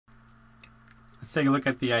Let's take a look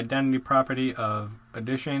at the identity property of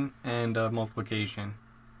addition and of multiplication.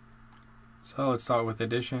 So let's start with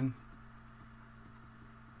addition.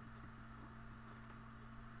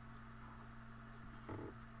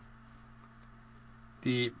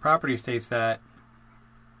 The property states that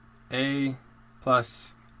a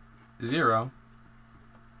plus 0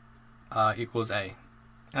 equals a.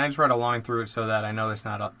 And I just write a line through it so that I know it's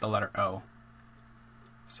not the letter O.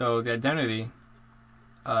 So the identity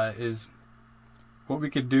is what we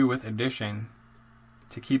could do with addition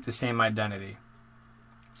to keep the same identity.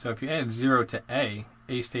 So if you add 0 to a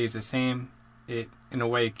stays the same. It, in a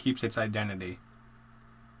way, keeps its identity.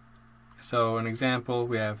 So an example,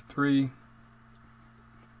 we have 3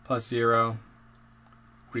 plus 0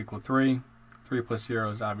 would equal 3. 3 plus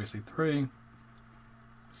 0 is obviously 3.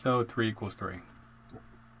 So 3 equals 3.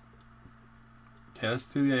 Okay, let's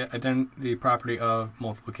do the identity property of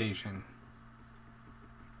multiplication.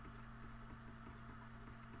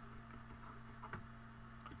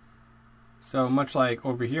 So much like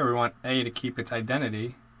over here, we want a to keep its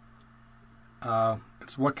identity.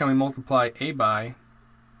 It's what can we multiply a by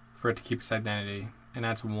for it to keep its identity? And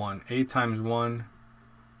that's 1. A times 1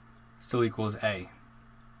 still equals a.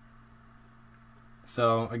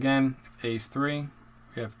 So again, if a is 3,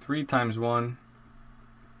 we have 3 times 1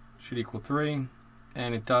 should equal 3.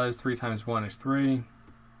 And it does. 3 times 1 is 3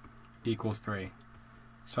 equals 3.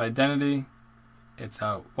 So identity, it's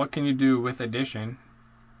what can you do with addition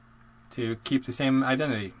to keep the same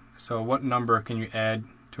identity? So what number can you add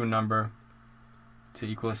to a number to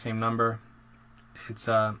equal the same number? It's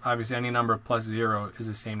obviously any number plus 0 is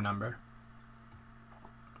the same number.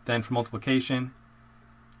 Then for multiplication,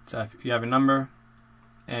 so if you have a number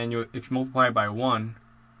and if you multiply it by 1,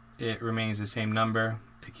 it remains the same number.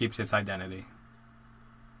 It keeps its identity.